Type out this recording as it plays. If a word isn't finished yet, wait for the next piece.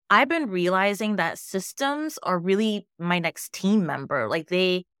I've been realizing that systems are really my next team member. Like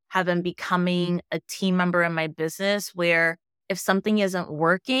they have been becoming a team member in my business where if something isn't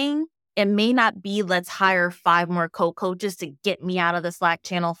working, it may not be let's hire 5 more co-coaches to get me out of the Slack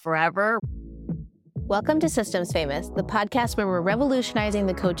channel forever. Welcome to Systems Famous, the podcast where we're revolutionizing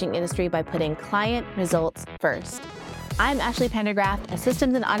the coaching industry by putting client results first. I'm Ashley Pendergraft, a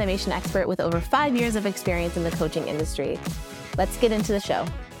systems and automation expert with over 5 years of experience in the coaching industry. Let's get into the show.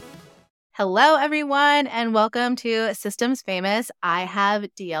 Hello, everyone, and welcome to Systems Famous. I have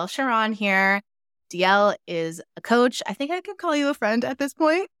Dielle Charon here. Dielle is a coach. I think I could call you a friend at this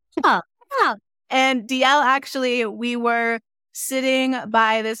point. Yeah. And Dielle, actually, we were sitting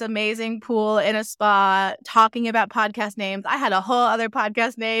by this amazing pool in a spa talking about podcast names. I had a whole other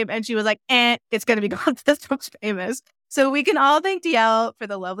podcast name, and she was like, it's going to be called Systems Famous. So we can all thank Dielle for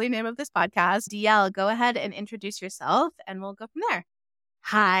the lovely name of this podcast. Dielle, go ahead and introduce yourself, and we'll go from there.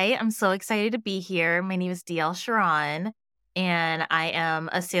 Hi, I'm so excited to be here. My name is Dielle Charon, and I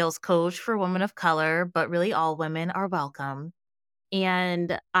am a sales coach for women of color, but really all women are welcome.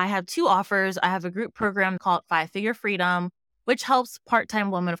 And I have 2 offers. I have a group program called 5-Figure Freedom, which helps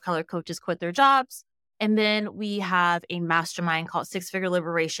part-time women of color coaches quit their jobs. And then we have a mastermind called 6-Figure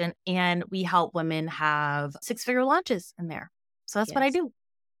Liberation, and we help women have 6-figure launches in there. So that's what I do.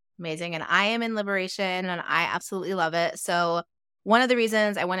 Amazing. And I am in Liberation, and I absolutely love it. So one of the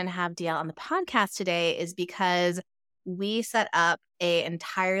reasons I wanted to have Dielle on the podcast today is because we set up an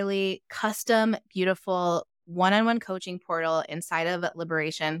entirely custom, beautiful one-on-one coaching portal inside of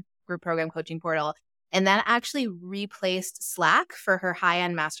Liberation group program coaching portal. And that actually replaced Slack for her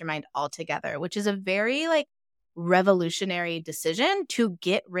high-end mastermind altogether, which is a very revolutionary decision to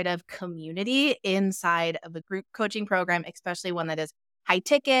get rid of community inside of a group coaching program, especially one that is high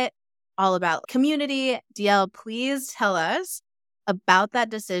ticket, all about community. Dielle, please tell us about that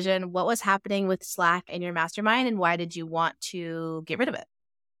decision. What was happening with Slack in your mastermind, and why did you want to get rid of it?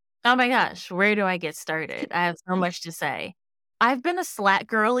 Oh my gosh, where do I get started? I have so much to say. I've been a Slack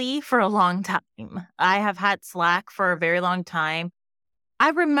girly for a long time. I have had Slack for a very long time. I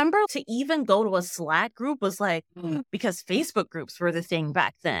remember to even go to a Slack group was because Facebook groups were the thing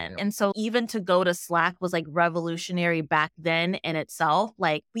back then. And so even to go to Slack was revolutionary back then in itself.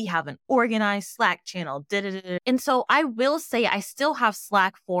 We have an organized Slack channel. And so I will say I still have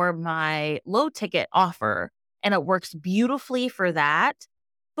Slack for my low ticket offer, and it works beautifully for that.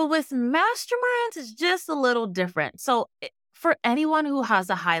 But with masterminds, it's just a little different. So for anyone who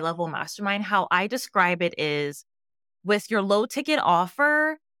has a high level mastermind, how I describe it is, with your low ticket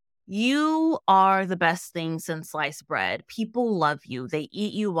offer, you are the best thing since sliced bread. People love you. They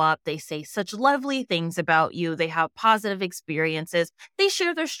eat you up. They say such lovely things about you. They have positive experiences. They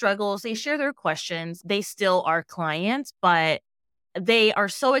share their struggles. They share their questions. They still are clients, but they are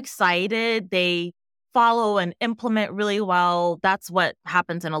so excited. They follow and implement really well. That's what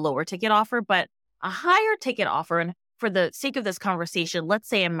happens in a lower ticket offer. But a higher ticket offer, and for the sake of this conversation, let's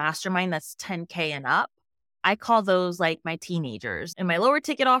say a mastermind that's 10K and up, I call those my teenagers. In my lower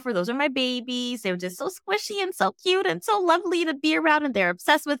ticket offer, those are my babies. They're just so squishy and so cute and so lovely to be around. And they're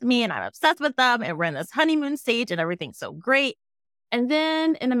obsessed with me and I'm obsessed with them. And we're in this honeymoon stage and everything's so great. And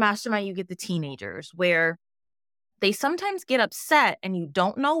then in the mastermind, you get the teenagers where they sometimes get upset and you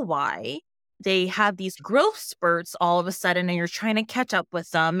don't know why. They have these growth spurts all of a sudden and you're trying to catch up with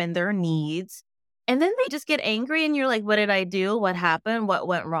them and their needs. And then they just get angry and you're like, what did I do? What happened? What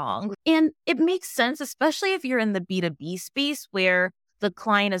went wrong? And it makes sense, especially if you're in the B2B space where the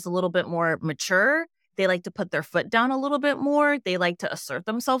client is a little bit more mature. They like to put their foot down a little bit more. They like to assert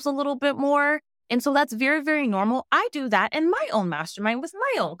themselves a little bit more. And so that's very, very normal. I do that in my own mastermind with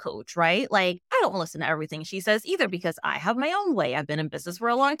my own coach, right? I don't listen to everything she says either because I have my own way. I've been in business for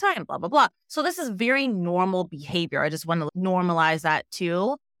a long time, blah, blah, blah. So this is very normal behavior. I just want to normalize that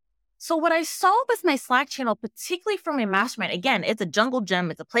too. So what I saw with my Slack channel, particularly for my mastermind, again, it's a jungle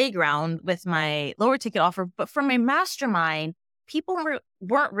gym, it's a playground with my lower ticket offer, but for my mastermind, people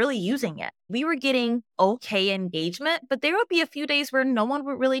weren't really using it. We were getting okay engagement, but there would be a few days where no one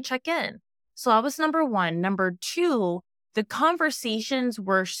would really check in. So that was number 1. Number 2, the conversations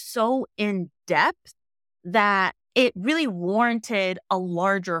were so in depth that it really warranted a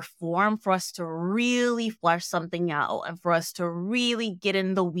larger forum for us to really flesh something out and for us to really get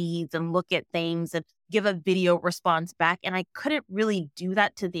in the weeds and look at things and give a video response back. And I couldn't really do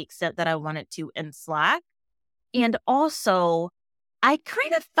that to the extent that I wanted to in Slack. And also, I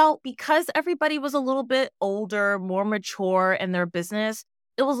kind of felt because everybody was a little bit older, more mature in their business,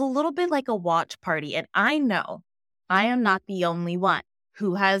 it was a little bit like a watch party. And I know I am not the only one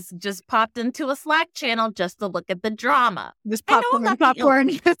who has just popped into a Slack channel just to look at the drama. Just I know popcorn, I'm not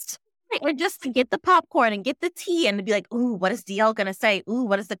popcorn. or just to get the popcorn and get the tea and to be like, ooh, what is Dielle going to say? Ooh,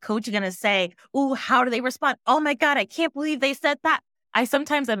 what is the coach going to say? Ooh, how do they respond? Oh my God, I can't believe they said that. I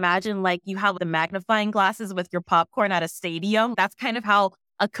sometimes imagine like you have the magnifying glasses with your popcorn at a stadium. That's kind of how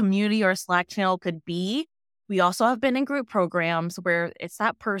a community or a Slack channel could be. We also have been in group programs where it's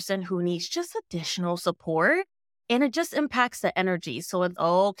that person who needs just additional support. And it just impacts the energy. So it's,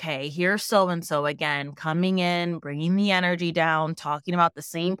 okay, here's so-and-so again, coming in, bringing the energy down, talking about the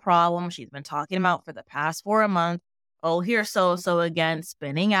same problem she's been talking about for the past 4 months. Oh, here's so-and-so again,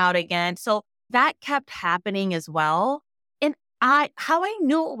 spinning out again. So that kept happening as well. And how I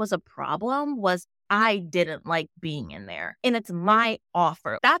knew it was a problem was I didn't like being in there. And it's my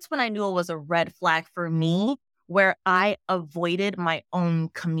offer. That's when I knew it was a red flag for me, where I avoided my own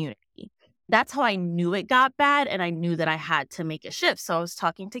community. That's how I knew it got bad, and I knew that I had to make a shift. So I was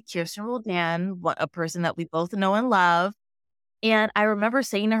talking to Kirsten Roldan, a person that we both know and love. And I remember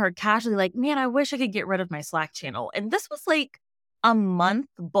saying to her casually, like, man, I wish I could get rid of my Slack channel. And this was like a month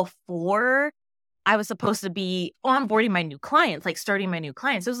before I was supposed to be onboarding my new clients, like starting my new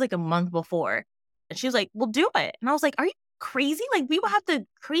clients. It was like a month before. And she was like, well, do it. And I was like, are you crazy? Like, we will have to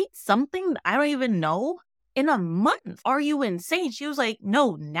create something that I don't even know in a month. Are you insane? She was like,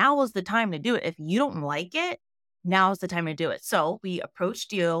 no, now is the time to do it. If you don't like it, now is the time to do it. So we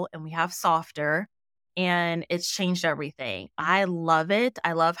approached you and we have Softer, and it's changed everything. I love it.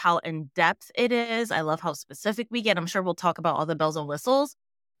 I love how in depth it is. I love how specific we get. I'm sure we'll talk about all the bells and whistles,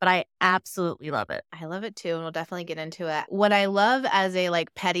 but I absolutely love it. I love it too. And we'll definitely get into it. What I love as a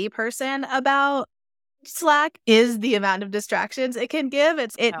like petty person about Slack is the amount of distractions it can give.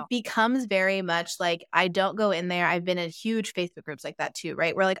 It becomes very much like, I don't go in there. I've been in huge Facebook groups like that too,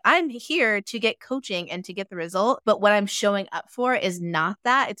 right? Where like, I'm here to get coaching and to get the result. But what I'm showing up for is not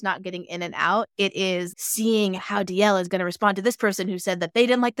that. It's not getting in and out. It is seeing how Dielle is going to respond to this person who said that they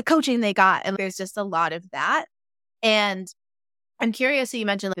didn't like the coaching they got. And there's just a lot of that. And I'm curious, so you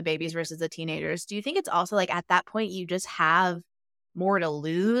mentioned like, the babies versus the teenagers. Do you think it's also like at that point you just have more to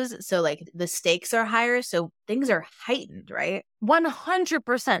lose? So like the stakes are higher. So things are heightened, right?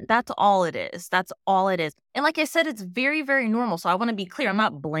 100%. That's all it is. That's all it is. And like I said, it's very, very normal. So I want to be clear. I'm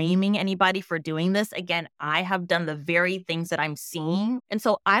not blaming anybody for doing this. Again, I have done the very things that I'm seeing. And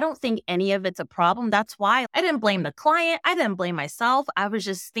so I don't think any of it's a problem. That's why I didn't blame the client. I didn't blame myself. I was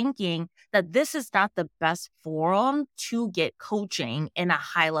just thinking that this is not the best forum to get coaching in a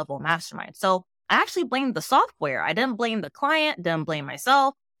high level mastermind. So I actually blamed the software. I didn't blame the client, didn't blame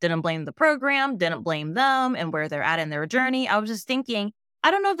myself, didn't blame the program, didn't blame them and where they're at in their journey. I was just thinking,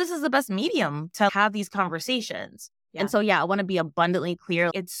 I don't know if this is the best medium to have these conversations. Yeah. And so, I want to be abundantly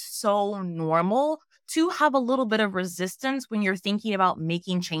clear. It's so normal to have a little bit of resistance when you're thinking about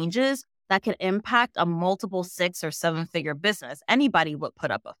making changes that can impact a multiple 6 or 7 figure business. Anybody would put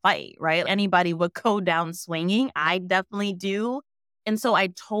up a fight, right? Anybody would go down swinging. I definitely do. And so I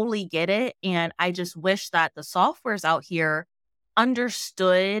totally get it. And I just wish that the softwares out here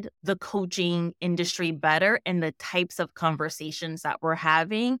understood the coaching industry better and the types of conversations that we're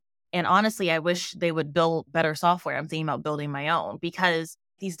having. And honestly, I wish they would build better software. I'm thinking about building my own because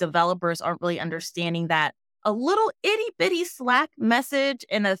these developers aren't really understanding that a little itty bitty Slack message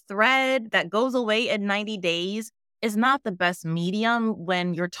in a thread that goes away in 90 days is not the best medium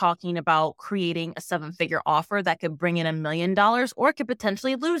when you're talking about creating a 7-figure offer that could bring in $1 million or could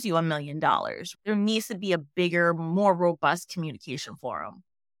potentially lose you $1 million. There needs to be a bigger, more robust communication forum.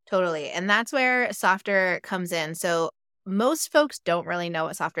 Totally. And that's where Softer comes in. So most folks don't really know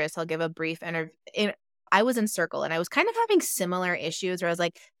what Softer is. So I'll give a brief interview. I was in Circle and I was kind of having similar issues where I was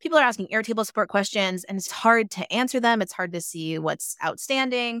like, people are asking Airtable support questions and it's hard to answer them. It's hard to see what's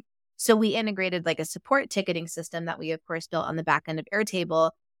outstanding. So we integrated like a support ticketing system that we, of course, built on the back end of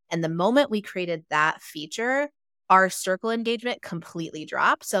Airtable. And the moment we created that feature, our Circle engagement completely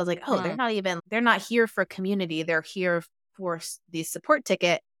dropped. So I was like, oh, they're not here for community. They're here for the support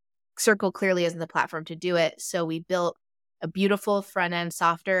ticket. Circle clearly isn't the platform to do it. So we built a beautiful front end.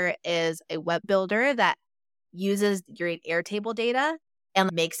 Softer is a web builder that uses your Airtable data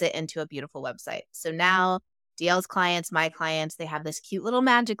and makes it into a beautiful website. So now Dielle's clients, my clients, they have this cute little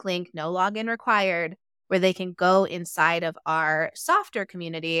magic link, no login required, where they can go inside of our Softer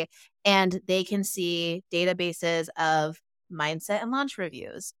community and they can see databases of mindset and launch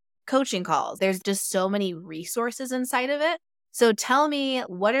reviews, coaching calls. There's just so many resources inside of it. So tell me,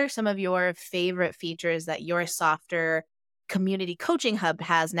 what are some of your favorite features that your Softer community coaching hub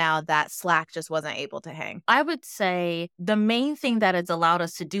has now that Slack just wasn't able to hang? I would say the main thing that it's allowed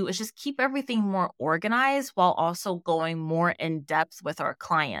us to do is just keep everything more organized while also going more in depth with our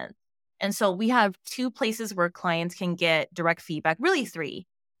clients. And so we have two places where clients can get direct feedback, really three.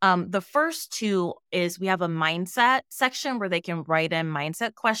 The first two is we have a mindset section where they can write in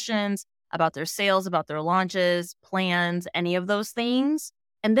mindset questions about their sales, about their launches, plans, any of those things.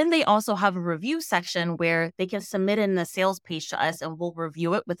 And then they also have a review section where they can submit in a sales page to us and we'll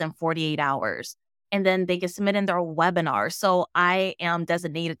review it within 48 hours. And then they can submit in their webinar. So I am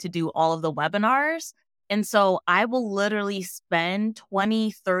designated to do all of the webinars. And so I will literally spend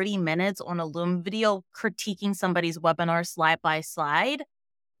 20, 30 minutes on a Loom video critiquing somebody's webinar slide by slide.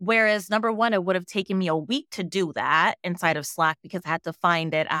 Whereas number one, it would have taken me a week to do that inside of Slack because I had to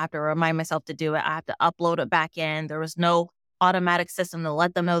find it. I have to remind myself to do it. I have to upload it back in. There was no automatic system to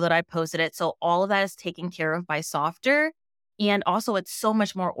let them know that I posted it. So all of that is taken care of by Softer. And also it's so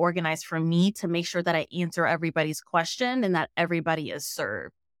much more organized for me to make sure that I answer everybody's question and that everybody is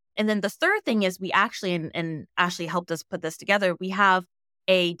served. And then the third thing is we actually, and Ashley helped us put this together, we have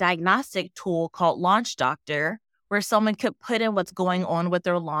a diagnostic tool called Launch Doctor, where someone could put in what's going on with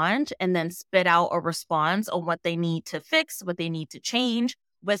their launch and then spit out a response on what they need to fix, what they need to change,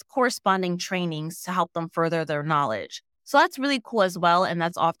 with corresponding trainings to help them further their knowledge. So that's really cool as well. And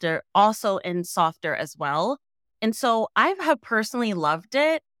that's also in Softer as well. And so I have personally loved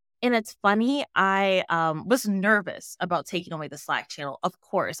it. And it's funny, I was nervous about taking away the Slack channel. Of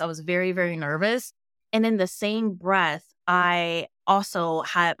course, I was very, very nervous. And in the same breath, I also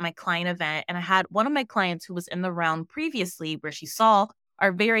had my client event and I had one of my clients who was in the round previously where she saw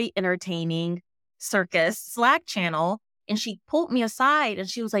our very entertaining circus Slack channel. And she pulled me aside and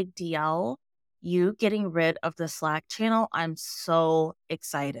she was like, Dielle, you getting rid of the Slack channel? I'm so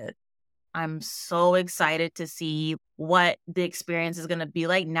excited. I'm so excited to see what the experience is going to be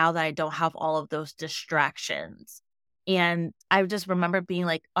like now that I don't have all of those distractions. And I just remember being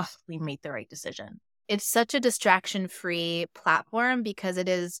like, oh, we made the right decision. It's such a distraction-free platform because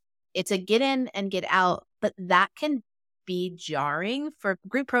it's a get in and get out, but that can be jarring for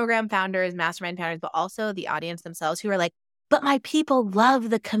group program founders, mastermind founders, but also the audience themselves who are like, but my people love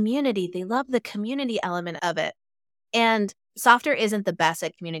the community. They love the community element of it. And Softer isn't the best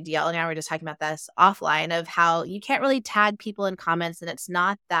at community. Dielle and I were just talking about this offline of how you can't really tag people in comments and it's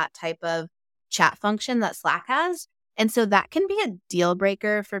not that type of chat function that Slack has. And so that can be a deal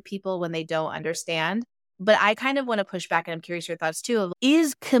breaker for people when they don't understand. But I kind of want to push back and I'm curious your thoughts too. Of,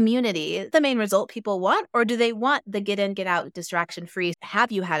 is community the main result people want, or do they want the get in, get out, distraction free?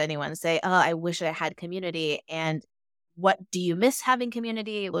 Have you had anyone say, oh, I wish I had community? And what do you miss having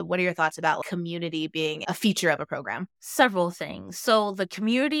community? What are your thoughts about community being a feature of a program? Several things. So the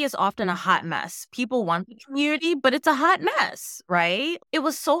community is often a hot mess. People want the community, but it's a hot mess, right? It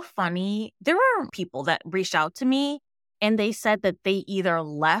was so funny. There were people that reached out to me and they said that they either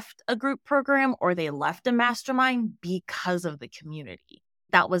left a group program or they left a mastermind because of the community.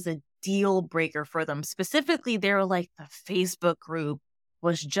 That was a deal breaker for them. Specifically, they were like, the Facebook group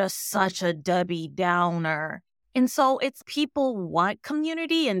was just such a Debbie Downer. And so it's people want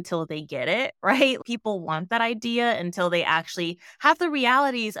community until they get it, right? People want that idea until they actually have the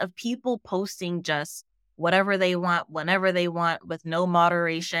realities of people posting just whatever they want, whenever they want, with no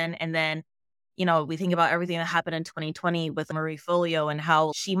moderation. And then, you know, we think about everything that happened in 2020 with Marie Folio and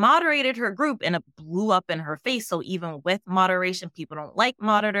how she moderated her group and it blew up in her face. So even with moderation, people don't like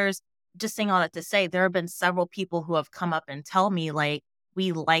moderators. Just saying all that to say, there have been several people who have come up and tell me like,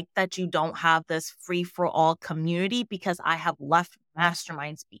 we like that you don't have this free-for-all community because I have left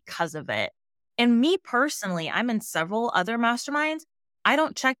masterminds because of it. And me personally, I'm in several other masterminds. I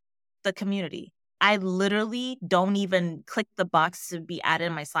don't check the community. I literally don't even click the box to be added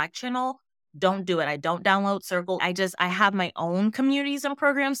in my Slack channel. Don't do it. I don't download Circle. I have my own communities and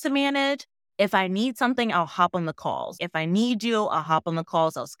programs to manage. If I need something, I'll hop on the calls. If I need you, I'll hop on the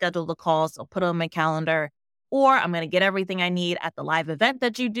calls. I'll schedule the calls. I'll put it on my calendar. Or I'm going to get everything I need at the live event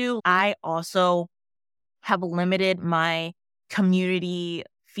that you do. I also have limited my community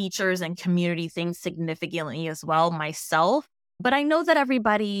features and community things significantly as well myself. But I know that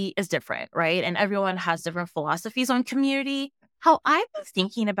everybody is different, right? And everyone has different philosophies on community. How I've been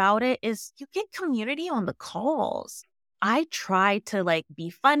thinking about it is you get community on the calls. I try to like be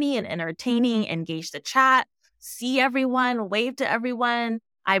funny and entertaining, engage the chat, see everyone, wave to everyone.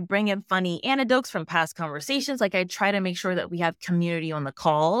 I bring in funny anecdotes from past conversations. Like I try to make sure that we have community on the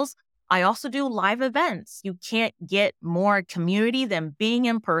calls. I also do live events. You can't get more community than being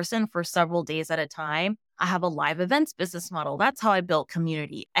in person for several days at a time. I have a live events business model. That's how I built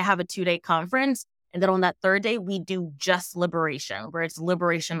community. I have a 2-day conference. And then on that third day, we do just liberation, where it's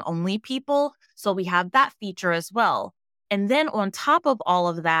liberation only people. So we have that feature as well. And then on top of all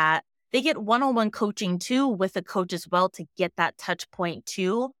of that, they get one-on-one coaching too with a coach as well to get that touch point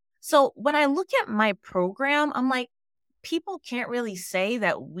too. So when I look at my program, I'm like, people can't really say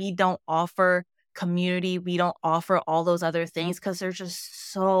that we don't offer community, we don't offer all those other things because there's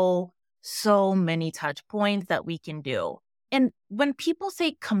just so many touch points that we can do. And when people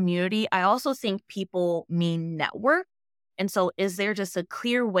say community, I also think people mean network. And so is there just a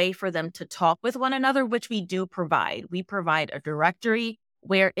clear way for them to talk with one another, which we do provide? We provide a directory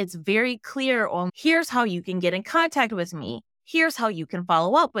where it's very clear on here's how you can get in contact with me. Here's how you can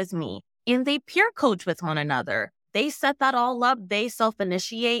follow up with me. And they peer coach with one another. They set that all up. They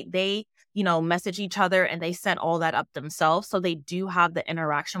self-initiate. They, message each other and they set all that up themselves. So they do have the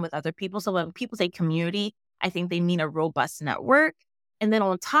interaction with other people. So when people say community, I think they mean a robust network. And then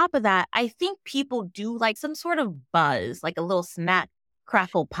on top of that, I think people do like some sort of buzz, like a little snack,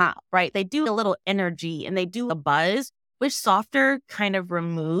 crackle, pop, right? They do a little energy and they do a buzz, which Softer kind of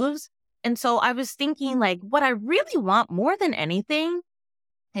removes. And so I was thinking like what I really want more than anything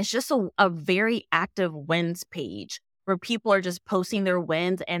is just a very active wins page where people are just posting their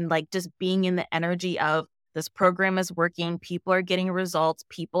wins and like just being in the energy of this program is working, people are getting results,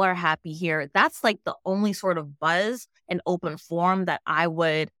 people are happy here. That's like the only sort of buzz and open forum that I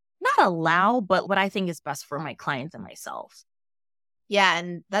would not allow, but what I think is best for my clients and myself. Yeah.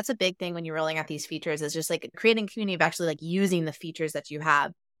 And that's a big thing when you're rolling out these features is just like creating community of actually like using the features that you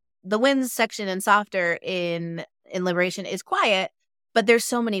have. The wins section in Softer in Liberation is quiet, but there's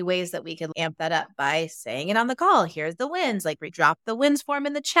so many ways that we can amp that up by saying it on the call. Here's the wins, like drop the wins form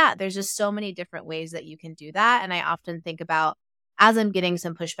in the chat. There's just so many different ways that you can do that. And I often think about as I'm getting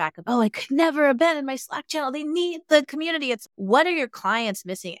some pushback of, I could never abandon my Slack channel. They need the community. It's what are your clients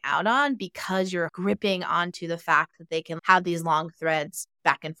missing out on because you're gripping onto the fact that they can have these long threads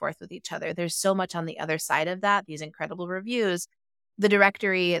back and forth with each other. There's so much on the other side of that, these incredible reviews. The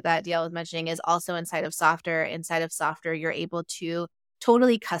directory that Dielle was mentioning is also inside of Softer. Inside of Softer, you're able to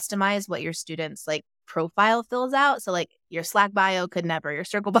totally customize what your students' like profile fills out. So like your Slack bio could never, your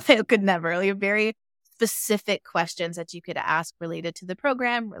Circle bio could never. Like very specific questions that you could ask related to the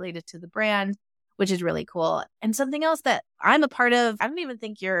program, related to the brand, which is really cool. And something else that I'm a part of, I don't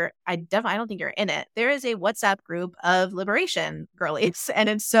think you're in it. There is a WhatsApp group of liberation girlies, and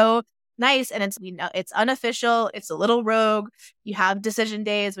it's so nice. And it's unofficial. It's a little rogue. You have decision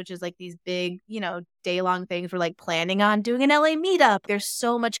days, which is like these big, day-long things. We're like planning on doing an LA meetup. There's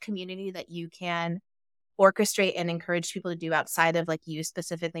so much community that you can orchestrate and encourage people to do outside of like you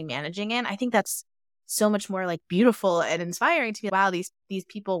specifically managing it. I think that's so much more like beautiful and inspiring to be, wow, these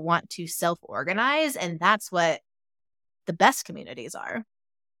people want to self-organize. And that's what the best communities are.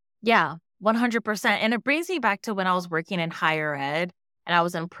 Yeah, 100%. And it brings me back to when I was working in higher ed and I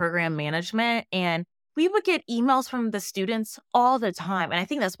was in program management, and we would get emails from the students all the time. And I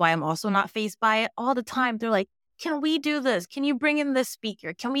think that's why I'm also not fazed by it all the time. They're like, can we do this? Can you bring in this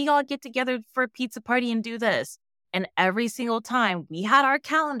speaker? Can we all get together for a pizza party and do this? And every single time we had our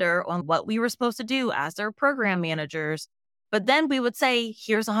calendar on what we were supposed to do as their program managers. But then we would say,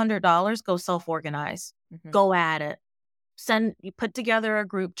 here's $100, go self-organize, go at it. You put together a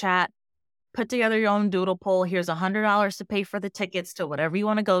group chat, put together your own doodle poll. Here's $100 to pay for the tickets to whatever you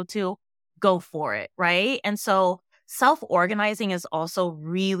want to go for it. Right. And so self-organizing is also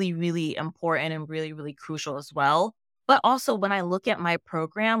really, really important and really, really crucial as well. But also when I look at my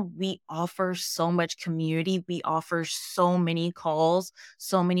program, we offer so much community. We offer so many calls,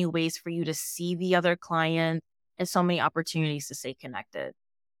 so many ways for you to see the other client, and so many opportunities to stay connected.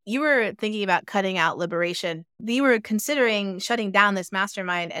 You were thinking about cutting out liberation. You were considering shutting down this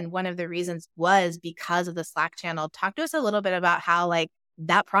mastermind. And one of the reasons was because of the Slack channel. Talk to us a little bit about how like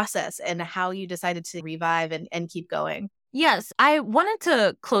that process and how you decided to revive and keep going. Yes, I wanted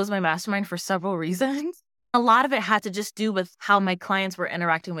to close my mastermind for several reasons. A lot of it had to just do with how my clients were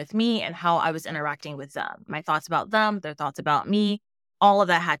interacting with me and how I was interacting with them. My thoughts about them, their thoughts about me, all of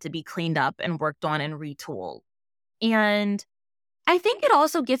that had to be cleaned up and worked on and retooled. And I think it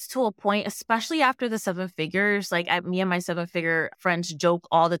also gets to a point, especially after the 7 figures, like me and my 7-figure friends joke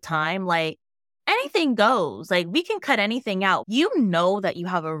all the time, like anything goes, like we can cut anything out. You know that you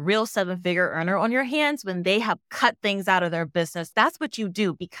have a real 7-figure earner on your hands when they have cut things out of their business. That's what you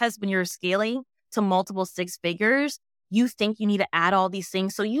do, because when you're scaling to multiple 6 figures, you think you need to add all these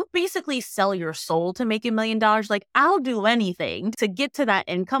things. So you basically sell your soul to make $1 million. Like I'll do anything to get to that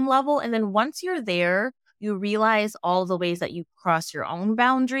income level. And then once you're there, you realize all the ways that you cross your own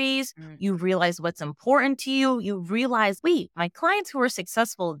boundaries. You realize what's important to you. You realize, wait, my clients who are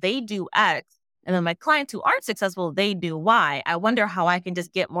successful, they do X. And then my clients who aren't successful, they do Y. I wonder how I can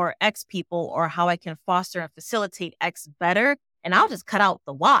just get more X people or how I can foster and facilitate X better. And I'll just cut out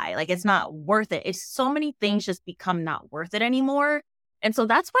the Y. Like, it's not worth it. It's so many things just become not worth it anymore. And so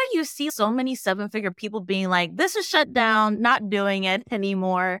that's why you see so many 7-figure people being like, this is shut down, not doing it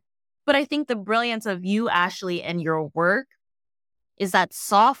anymore. But I think the brilliance of you, Ashley, and your work is that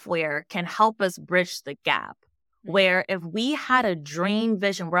software can help us bridge the gap. Where if we had a dream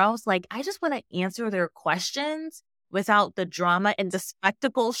vision where I was like, I just want to answer their questions without the drama and the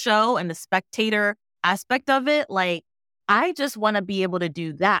spectacle show and the spectator aspect of it, like, I just want to be able to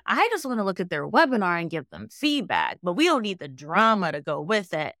do that. I just want to look at their webinar and give them feedback, but we don't need the drama to go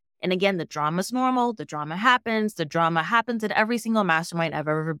with it. And again, the drama's normal. The drama happens. The drama happens at every single mastermind I've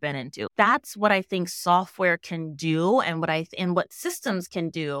ever been into. That's what I think software can do and what systems can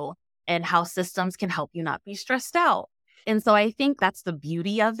do and how systems can help you not be stressed out. And so I think that's the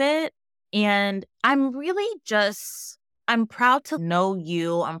beauty of it. And I'm proud to know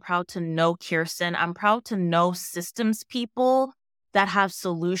you. I'm proud to know Kirsten. I'm proud to know systems people that have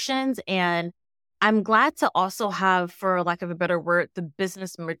solutions. And I'm glad to also have, for lack of a better word, the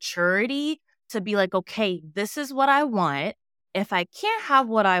business maturity to be like, okay, this is what I want. If I can't have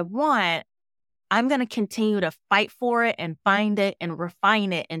what I want, I'm going to continue to fight for it and find it and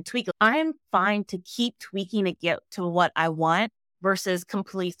refine it and tweak it. I'm fine to keep tweaking to get to what I want versus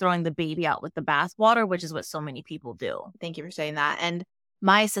completely throwing the baby out with the bathwater, which is what so many people do. Thank you for saying that. And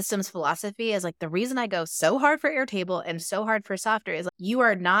my systems philosophy is like, the reason I go so hard for Airtable and so hard for software is like, you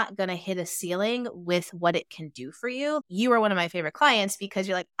are not going to hit a ceiling with what it can do for you. You are one of my favorite clients because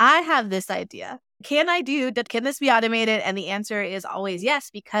you're like, I have this idea. Can this be automated? And the answer is always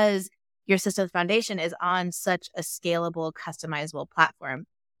yes, because your systems foundation is on such a scalable, customizable platform.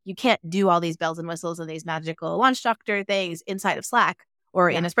 You can't do all these bells and whistles and these magical launch structure things inside of Slack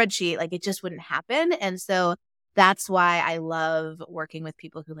or in a spreadsheet. Like, it just wouldn't happen. And so that's why I love working with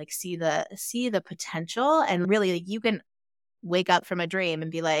people who like see the potential, and really, like, you can wake up from a dream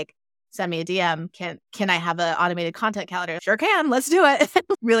and be like, send me a DM. Can I have an automated content calendar? Sure can. Let's do it.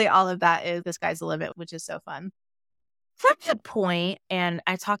 Really, all of that is the sky's the limit, which is so fun. That's a point. And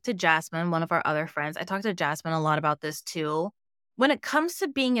I talked to Jasmine, one of our other friends. I talked to Jasmine a lot about this too. When it comes to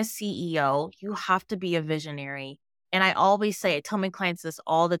being a CEO, you have to be a visionary. And I always say, I tell my clients this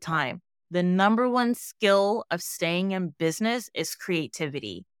all the time. The number one skill of staying in business is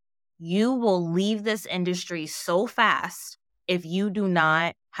creativity. You will leave this industry so fast if you do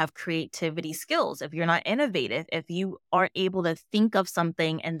not have creativity skills, if you're not innovative, if you aren't able to think of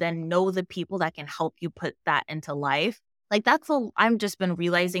something and then know the people that can help you put that into life. Like, I'm just been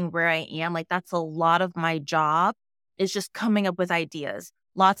realizing where I am. Like, that's a lot of my job is just coming up with ideas,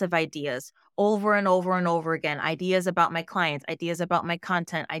 lots of ideas over and over and over again. Ideas about my clients, ideas about my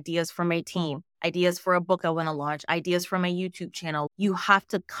content, ideas for my team, ideas for a book I want to launch, ideas for my YouTube channel. You have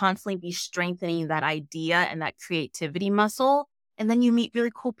to constantly be strengthening that idea and that creativity muscle. And then you meet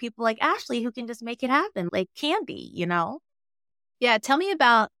really cool people like Ashley who can just make it happen, like Candy, you know? Yeah. Tell me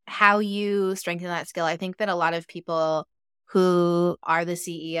about how you strengthen that skill. I think that a lot of people who are the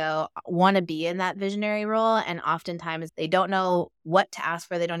CEO want to be in that visionary role. And oftentimes they don't know what to ask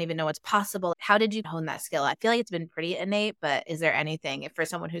for. They don't even know what's possible. How did you hone that skill? I feel like it's been pretty innate, but is there anything for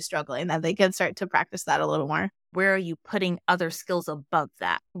someone who's struggling that they can start to practice that a little more? Where are you putting other skills above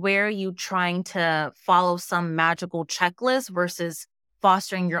that? Where are you trying to follow some magical checklist versus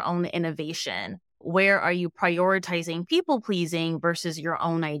fostering your own innovation? Where are you prioritizing people pleasing versus your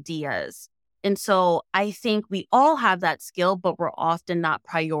own ideas? And so I think we all have that skill, but we're often not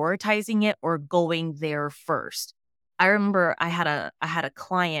prioritizing it or going there first. I remember I had a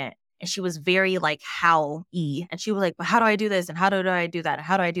client and she was very like how-y. And she was like, well, how do I do this? And how do I do that? And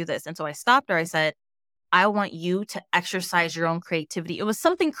how do I do this? And so I stopped her. I said, I want you to exercise your own creativity. It was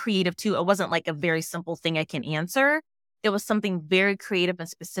something creative too. It wasn't like a very simple thing I can answer. It was something very creative and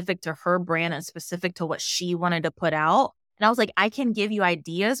specific to her brand and specific to what she wanted to put out. And I was like, I can give you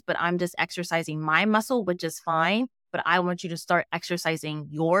ideas, but I'm just exercising my muscle, which is fine. But I want you to start exercising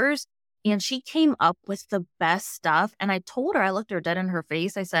yours. And she came up with the best stuff. And I told her, I looked her dead in her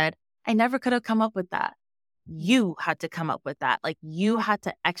face. I said, I never could have come up with that. You had to come up with that. Like, you had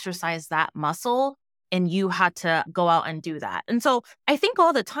to exercise that muscle and you had to go out and do that. And so I think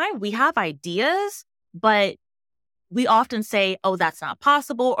all the time we have ideas, but we often say, oh, that's not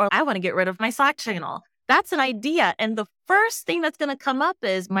possible. Or I want to get rid of my Slack channel. That's an idea. And the first thing that's going to come up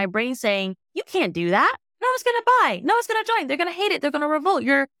is my brain saying, you can't do that. No one's going to buy. No one's going to join. They're going to hate it. They're going to revolt.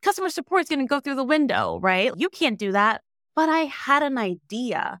 Your customer support is going to go through the window, right? You can't do that. But I had an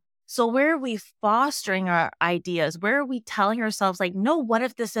idea. So where are we fostering our ideas? Where are we telling ourselves like, no, what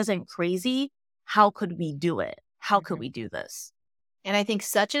if this isn't crazy? how could we do it? How could we do this? And I think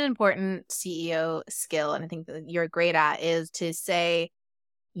such an important CEO skill, and I think that you're great at, is to say,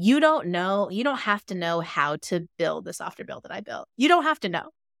 you don't have to know how to build the software build that I built. You don't have to know,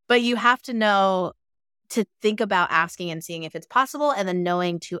 but you have to know to think about asking and seeing if it's possible, and then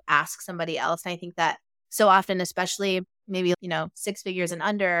knowing to ask somebody else. And I think that so often, especially maybe, 6 figures and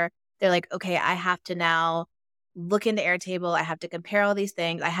under, they're like, okay, I have to now look into Airtable. I have to compare all these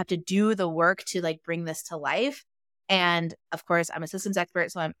things. I have to do the work to like bring this to life. And of course, I'm a systems expert,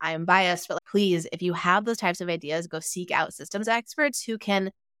 so I'm biased, but please, if you have those types of ideas, go seek out systems experts who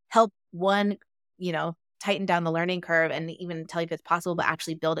can help tighten down the learning curve and even tell you if it's possible, but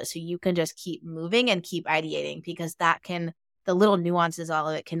actually build it so you can just keep moving and keep ideating, because the little nuances, all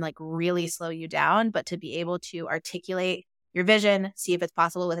of it can like really slow you down. But to be able to articulate your vision, see if it's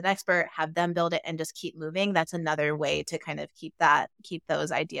possible with an expert, have them build it, and just keep moving, that's another way to kind of keep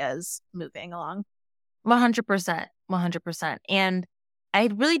those ideas moving along. 100%. 100%. And I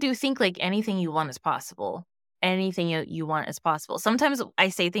really do think like anything you want is possible. Anything you want is possible. Sometimes I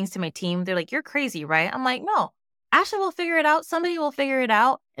say things to my team. They're like, you're crazy, right? I'm like, no, Ashley will figure it out. Somebody will figure it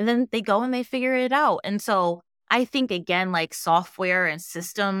out. And then they go and they figure it out. And so I think, again, like software and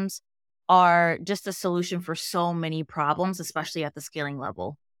systems are just a solution for so many problems, especially at the scaling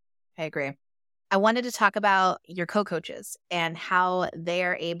level. I agree. I wanted to talk about your co-coaches and how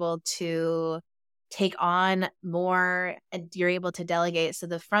they're able to take on more, and you're able to delegate. So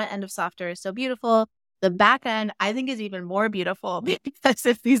the front end of software is so beautiful. The back end, I think, is even more beautiful because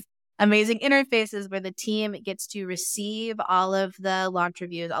it's these amazing interfaces where the team gets to receive all of the launch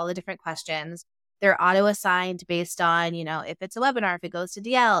reviews, all the different questions. They're auto-assigned based on, if it's a webinar, if it goes to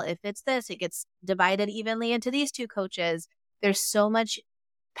Dielle, if it's this, it gets divided evenly into these two coaches. There's so much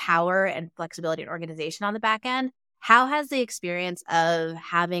power and flexibility and organization on the back end. How has the experience of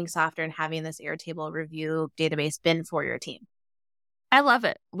having software and having this Airtable review database been for your team? I love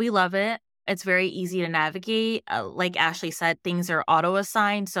it. We love it. It's very easy to navigate. Like Ashley said, things are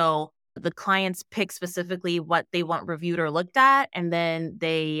auto-assigned. So the clients pick specifically what they want reviewed or looked at, and then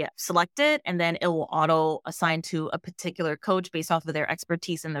they select it, and then it will auto-assign to a particular coach based off of their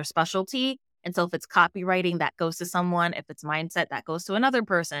expertise and their specialty. And so if it's copywriting, that goes to someone. If it's mindset, that goes to another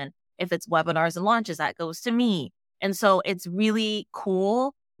person. If it's webinars and launches, that goes to me. And so it's really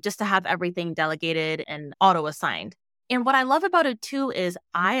cool just to have everything delegated and auto-assigned. And what I love about it too is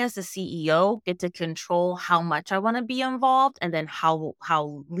I, as a CEO, get to control how much I want to be involved, and then how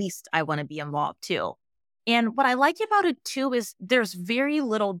least I want to be involved too. And what I like about it too is there's very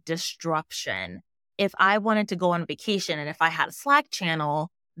little disruption. If I wanted to go on vacation and if I had a Slack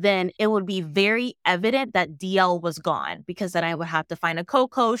channel, then it would be very evident that Dielle was gone, because then I would have to find a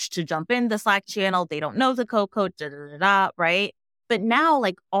co-coach to jump in the Slack channel. They don't know the co-coach, right? But now,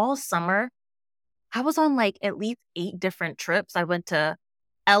 like all summer, I was on like at least 8 different trips. I went to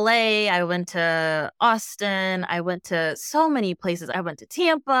LA, I went to Austin, I went to so many places. I went to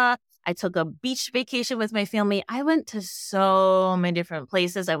Tampa. I took a beach vacation with my family. I went to so many different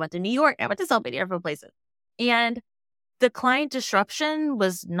places. I went to New York. I went to so many different places. And the client disruption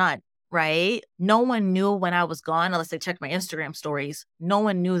was none, right? No one knew when I was gone, unless they checked my Instagram stories. No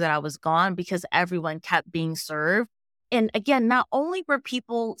one knew that I was gone because everyone kept being served. And again, not only were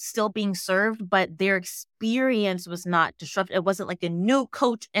people still being served, but their experience was not disrupted. It wasn't like a new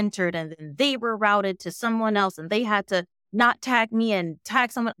coach entered and then they were routed to someone else and they had to not tag me and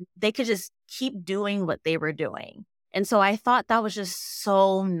tag someone. They could just keep doing what they were doing. And so I thought that was just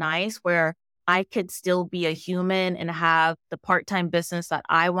so nice, where I could still be a human and have the part-time business that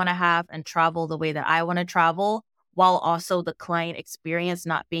I want to have and travel the way that I want to travel, while also the client experience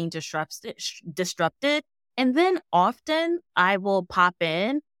not being disrupted. And then often I will pop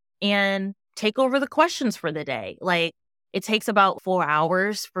in and take over the questions for the day. Like it takes about 4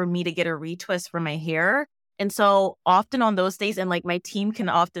 hours for me to get a retwist for my hair. And so often on those days, and like my team can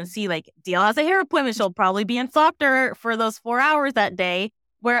often see, like Dielle has a hair appointment. She'll probably be in softer for those 4 hours that day,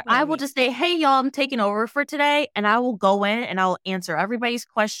 where I will just say, hey, y'all, I'm taking over for today. And I will go in and I'll answer everybody's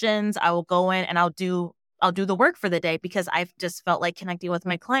questions. I will go in and I'll do the work for the day, because I've just felt like connecting with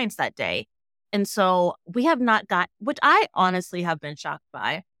my clients that day. And so we have not got, which I honestly have been shocked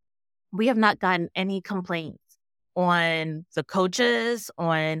by, we have not gotten any complaints on the coaches,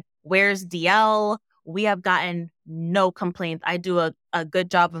 on where's Dielle. We have gotten no complaints. I do a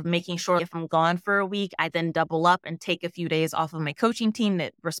good job of making sure if I'm gone for a week, I then double up and take a few days off of my coaching team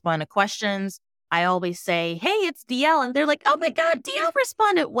that respond to questions. I always say, hey, it's Dielle. And they're like, oh my God, Dielle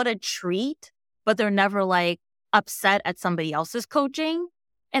responded. What a treat. But they're never like upset at somebody else's coaching.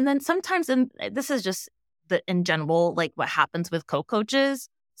 And then sometimes, and this is just in general, like what happens with co-coaches,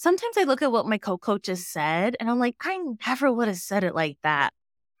 sometimes I look at what my co-coaches said and I'm like, I never would have said it like that.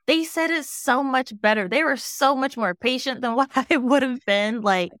 They said it so much better. They were so much more patient than what I would have been,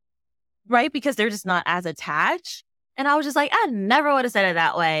 like, right? Because they're just not as attached. And I was just like, I never would have said it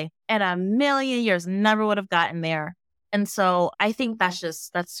that way. In a million years, never would have gotten there. And so I think that's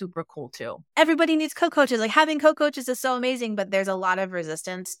super cool too. Everybody needs co-coaches. Like having co-coaches is so amazing, but there's a lot of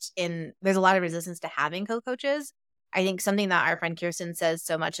resistance to having co-coaches. I think something that our friend Kirsten says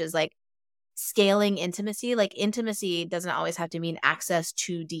so much is like scaling intimacy. Like intimacy doesn't always have to mean access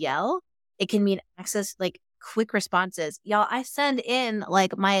to Dielle. It can mean access, like quick responses. Y'all, I send in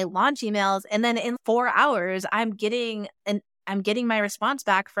like my launch emails and then in 4 hours, I'm getting my response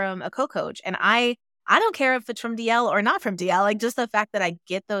back from a co-coach. And I don't care if it's from Dielle or not from Dielle. Like just the fact that I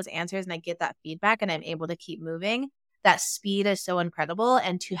get those answers and I get that feedback and I'm able to keep moving, that speed is so incredible.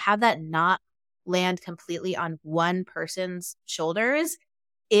 And to have that not land completely on one person's shoulders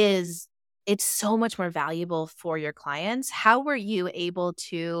it's so much more valuable for your clients. How were you able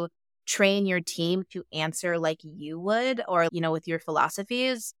to train your team to answer like you would, or, with your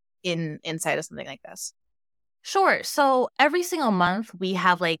philosophies inside of something like this? Sure. So every single month we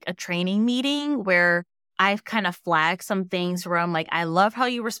have like a training meeting where I've kind of flagged some things where I'm like, I love how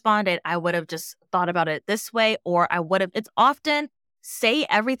you responded. I would have just thought about it this way, or it's often say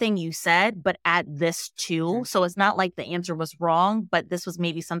everything you said, but add this too. So it's not like the answer was wrong, but this was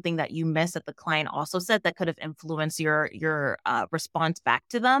maybe something that you missed that the client also said that could have influenced your response back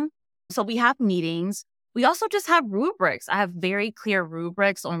to them. So we have meetings. We also just have rubrics. I have very clear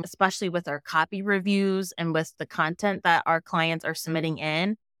rubrics on, especially with our copy reviews and with the content that our clients are submitting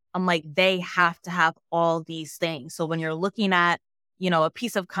in. I'm like, they have to have all these things. So when you're looking at, a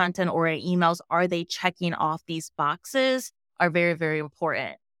piece of content or emails, are they checking off these boxes are very, very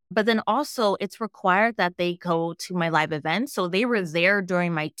important. But then also it's required that they go to my live events. So they were there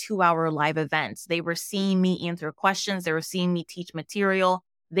during my 2-hour live events. They were seeing me answer questions. They were seeing me teach material.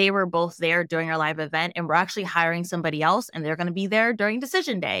 They were both there during our live event, and we're actually hiring somebody else and they're going to be there during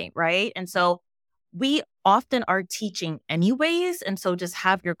decision day, right? And so we often are teaching anyways. And so just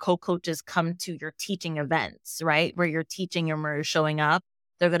have your co-coaches come to your teaching events, right? Where you're teaching and where you're showing up.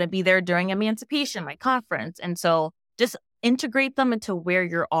 They're going to be there during Emancipation, my conference. And so just integrate them into where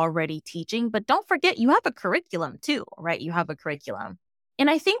you're already teaching. But don't forget, you have a curriculum too, right? You have a curriculum. And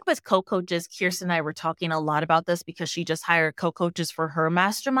I think with co-coaches, Kirsten and I were talking a lot about this because she just hired co-coaches for her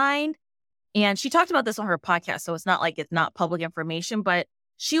mastermind. And she talked about this on her podcast. So it's not like it's not public information, but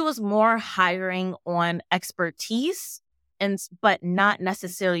she was more hiring on expertise but not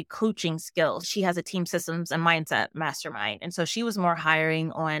necessarily coaching skills. She has a team systems and mindset mastermind. And so she was more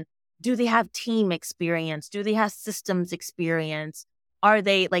hiring on, do they have team experience? Do they have systems experience? Are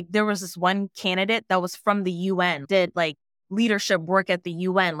they like, there was this one candidate that was from the UN, did like leadership work at the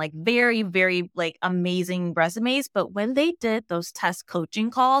UN, like very, very like amazing resumes. But when they did those test coaching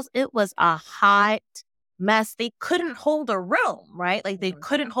calls, it was a hot mess. They couldn't hold a room, right? Like they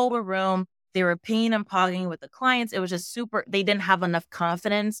couldn't hold a room. They were peeing and pogging with the clients. It was just they didn't have enough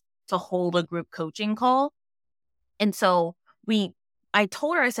confidence to hold a group coaching call. And so I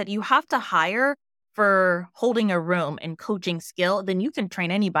told her, I said, you have to hire for holding a room and coaching skill, then you can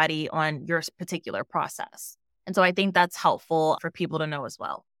train anybody on your particular process. And so I think that's helpful for people to know as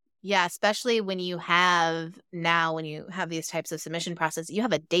well. Yeah, especially when you have these types of submission process, you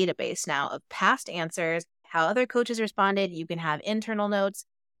have a database now of past answers, how other coaches responded. You can have internal notes.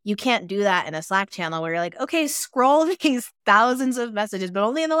 You can't do that in a Slack channel where you're like, okay, scroll these thousands of messages, but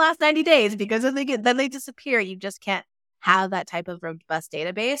only in the last 90 days because if then they disappear. You just can't have that type of robust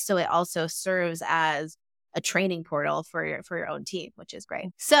database. So it also serves as a training portal for your own team, which is great.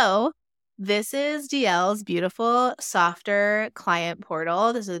 So this is Dielle's beautiful, softer client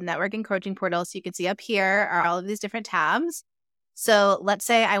portal. This is a networking coaching portal. So you can see up here are all of these different tabs. So let's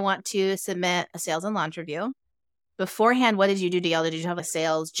say I want to submit a sales and launch review. Beforehand, what did you do, Dielle? Did you have a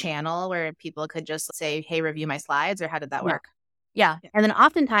sales channel where people could just say, hey, review my slides, or how did that work? Yeah. And then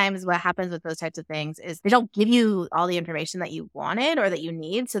oftentimes what happens with those types of things is they don't give you all the information that you wanted or that you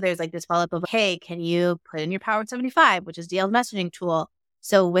need. So there's like this follow-up of, hey, can you put in your Power 75, which is Dielle's messaging tool?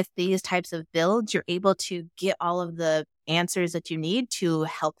 So with these types of builds, you're able to get all of the answers that you need to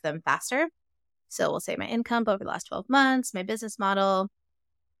help them faster. So we'll say my income over the last 12 months, my business model,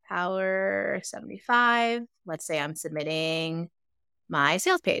 Power 75. Let's say I'm submitting my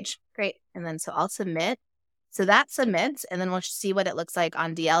sales page. Great. And then so I'll submit. So that submits, and then we'll see what it looks like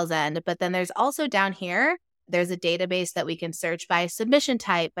on Dielle's end. But then there's also down here, there's a database that we can search by submission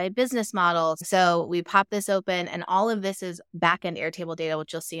type, by business model. So we pop this open, and all of this is backend Airtable data,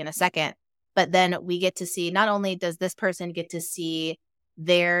 which you'll see in a second. But then we get to see, not only does this person get to see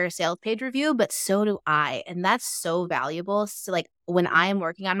their sales page review, but so do I. And that's so valuable. So like when I'm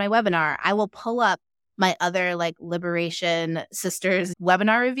working on my webinar, I will pull up my other like Liberation Sisters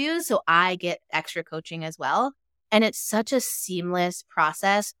webinar reviews. So I get extra coaching as well. And it's such a seamless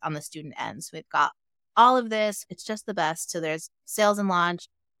process on the student end. So we've got all of this. It's just the best. So there's sales and launch,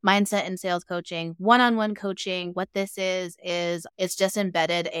 mindset and sales coaching, one-on-one coaching. What this is it's just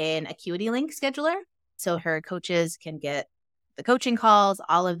embedded in Acuity Link scheduler. So her coaches can get the coaching calls.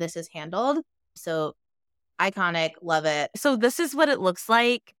 All of this is handled. So iconic, love it. So this is what it looks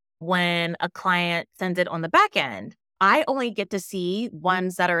like when a client sends it on the back end. I only get to see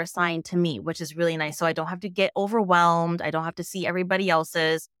ones that are assigned to me, which is really nice. So I don't have to get overwhelmed. I don't have to see everybody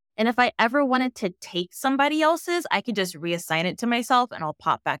else's. And if I ever wanted to take somebody else's, I could just reassign it to myself and I'll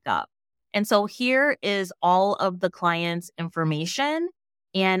pop back up. And so here is all of the client's information.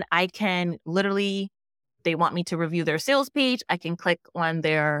 And I can literally, they want me to review their sales page. I can click on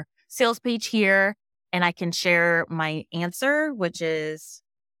their sales page here and I can share my answer, which is,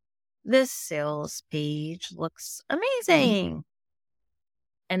 this sales page looks amazing.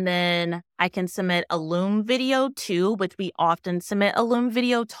 And then I can submit a Loom video too, which we often submit a Loom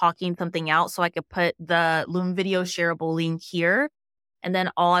video talking something out. So I could put the Loom video shareable link here. And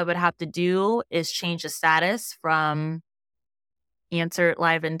then all I would have to do is change the status from answer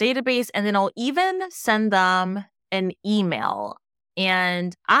live in database. And then I'll even send them an email.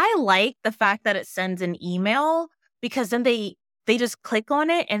 And I like the fact that it sends an email because then they just click on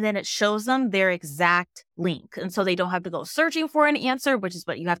it and then it shows them their exact link. And so they don't have to go searching for an answer, which is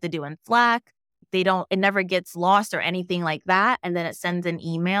what you have to do in Slack. It never gets lost or anything like that. And then it sends an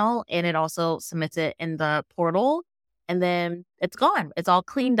email and it also submits it in the portal. And then it's gone. It's all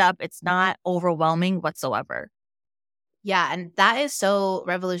cleaned up. It's not overwhelming whatsoever. Yeah. And that is so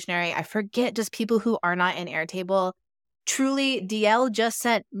revolutionary. I forget just people who are not in Airtable. Truly, Dielle just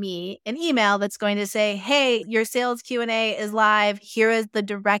sent me an email that's going to say, hey, your sales Q&A is live. Here is the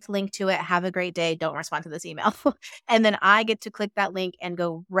direct link to it. Have a great day. Don't respond to this email. And then I get to click that link and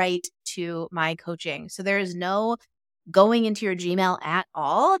go right to my coaching. So there is no going into your Gmail at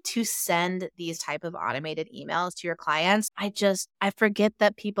all to send these type of automated emails to your clients. I forget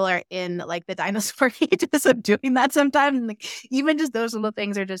that people are in like the dinosaur ages of doing that sometimes. And like, even just those little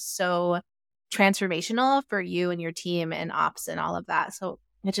things are just so transformational for you and your team and ops and all of that. So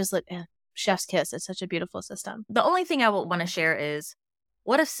it just like chef's kiss. It's such a beautiful system. The only thing I would want to share is,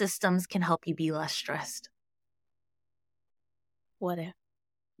 what if systems can help you be less stressed? What if?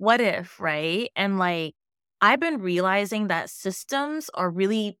 What if, right? And like, I've been realizing that systems are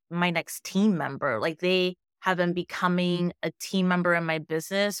really my next team member. Like they have been becoming a team member in my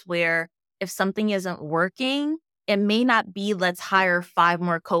business where if something isn't working, it may not be let's hire 5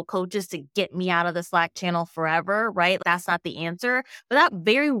 more co-coaches to get me out of the Slack channel forever, right? That's not the answer. But that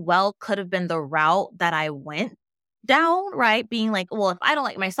very well could have been the route that I went down, right? Being like, well, if I don't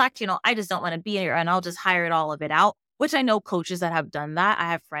like my Slack channel, I just don't want to be here and I'll just hire all of it out, which I know coaches that have done that.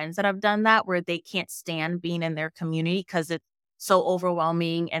 I have friends that have done that where they can't stand being in their community because it's so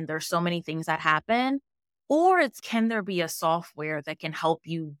overwhelming and there's so many things that happen. Or it's, can there be a software that can help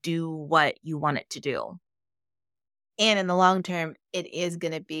you do what you want it to do? And in the long term, it is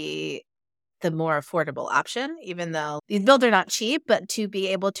going to be the more affordable option, even though these builds are not cheap, but to be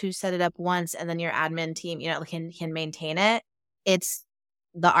able to set it up once and then your admin team, can maintain it. It's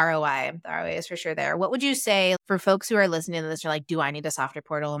the ROI. The ROI is for sure there. What would you say for folks who are listening to this are like, do I need a software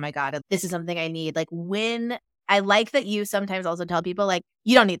portal? Oh my God, this is something I need. Like when I like that you sometimes also tell people like,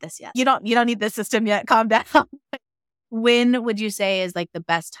 you don't need this yet. You don't need this system yet. Calm down. When would you say is like the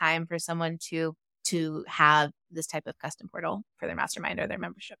best time for someone to have this type of custom portal for their mastermind or their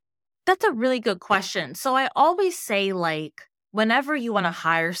membership? That's a really good question. So I always say like, whenever you want to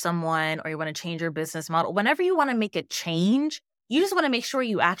hire someone or you want to change your business model, whenever you want to make a change, you just want to make sure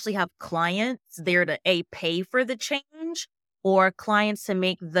you actually have clients there to pay for the change or clients to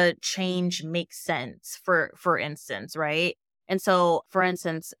make the change make sense, for instance, right? And so, for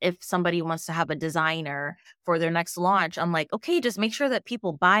instance, if somebody wants to have a designer for their next launch, I'm like, okay, just make sure that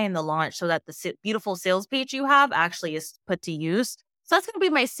people buy in the launch so that the beautiful sales page you have actually is put to use. So that's going to be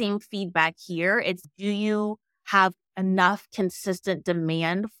my same feedback here. It's, do you have enough consistent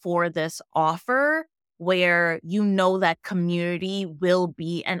demand for this offer where you know that community will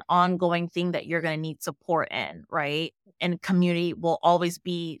be an ongoing thing that you're going to need support in, right? And community will always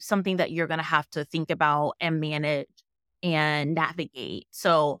be something that you're going to have to think about and manage and navigate.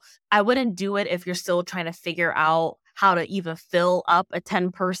 So I wouldn't do it if you're still trying to figure out how to even fill up a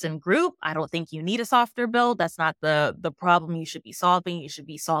 10-person group. I don't think you need a software build. That's not the problem you should be solving. You should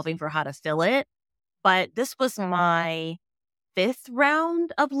be solving for how to fill it. But this was my 5th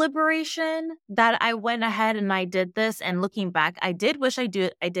round of liberation that I went ahead and I did this. And looking back, I did wish I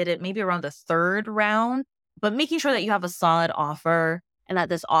did it maybe around the 3rd round, but making sure that you have a solid offer and that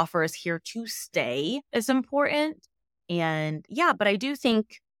this offer is here to stay is important. And yeah, but I do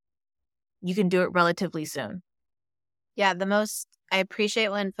think you can do it relatively soon. Yeah, I appreciate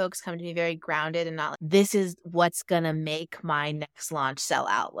when folks come to me very grounded and not like, this is what's going to make my next launch sell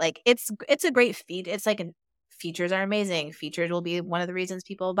out. Like it's a great feat. It's like features are amazing. Features will be one of the reasons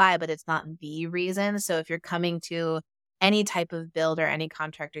people buy, but it's not the reason. So if you're coming to any type of build or any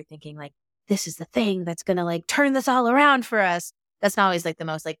contractor thinking like, this is the thing that's going to like turn this all around for us, that's not always like the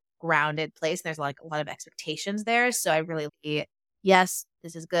most like grounded place. And there's like a lot of expectations there. So I really, yes,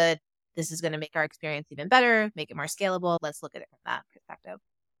 this is good. This is going to make our experience even better, make it more scalable. Let's look at it from that perspective.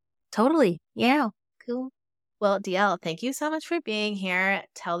 Totally. Yeah. Cool. Well, Dielle, thank you so much for being here.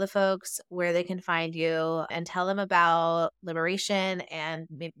 Tell the folks where they can find you and tell them about Liberation and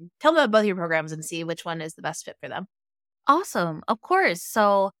maybe tell them about both your programs and see which one is the best fit for them. Awesome. Of course.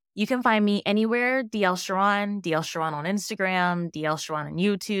 So you can find me anywhere, Dielle Charon on Instagram, Dielle Charon on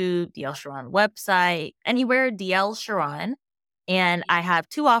YouTube, Dielle Charon website, anywhere, Dielle Charon. And I have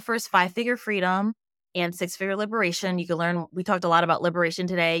 2 offers, 5-figure freedom and 6-figure liberation. You can learn, we talked a lot about liberation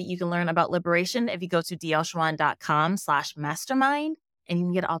today. You can learn about liberation if you go to diellecharon.com/mastermind and you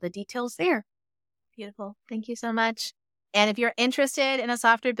can get all the details there. Beautiful. Thank you so much. And if you're interested in a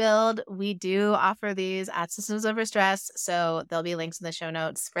softer build, we do offer these at Systems Over Stress. So there'll be links in the show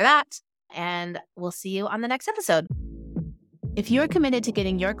notes for that. And we'll see you on the next episode. If you're committed to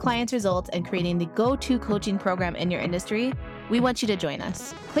getting your clients results and creating the go-to coaching program in your industry, we want you to join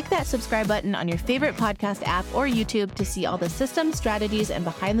us. Click that subscribe button on your favorite podcast app or YouTube to see all the systems, strategies, and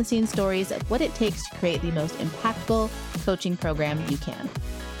behind-the-scenes stories of what it takes to create the most impactful coaching program you can.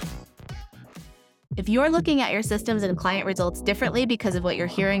 If you're looking at your systems and client results differently because of what you're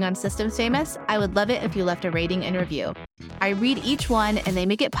hearing on Systems Famous, I would love it if you left a rating and review. I read each one and they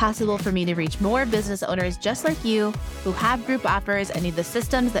make it possible for me to reach more business owners just like you who have group offers and need the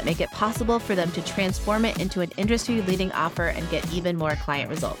systems that make it possible for them to transform it into an industry-leading offer and get even more client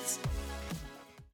results.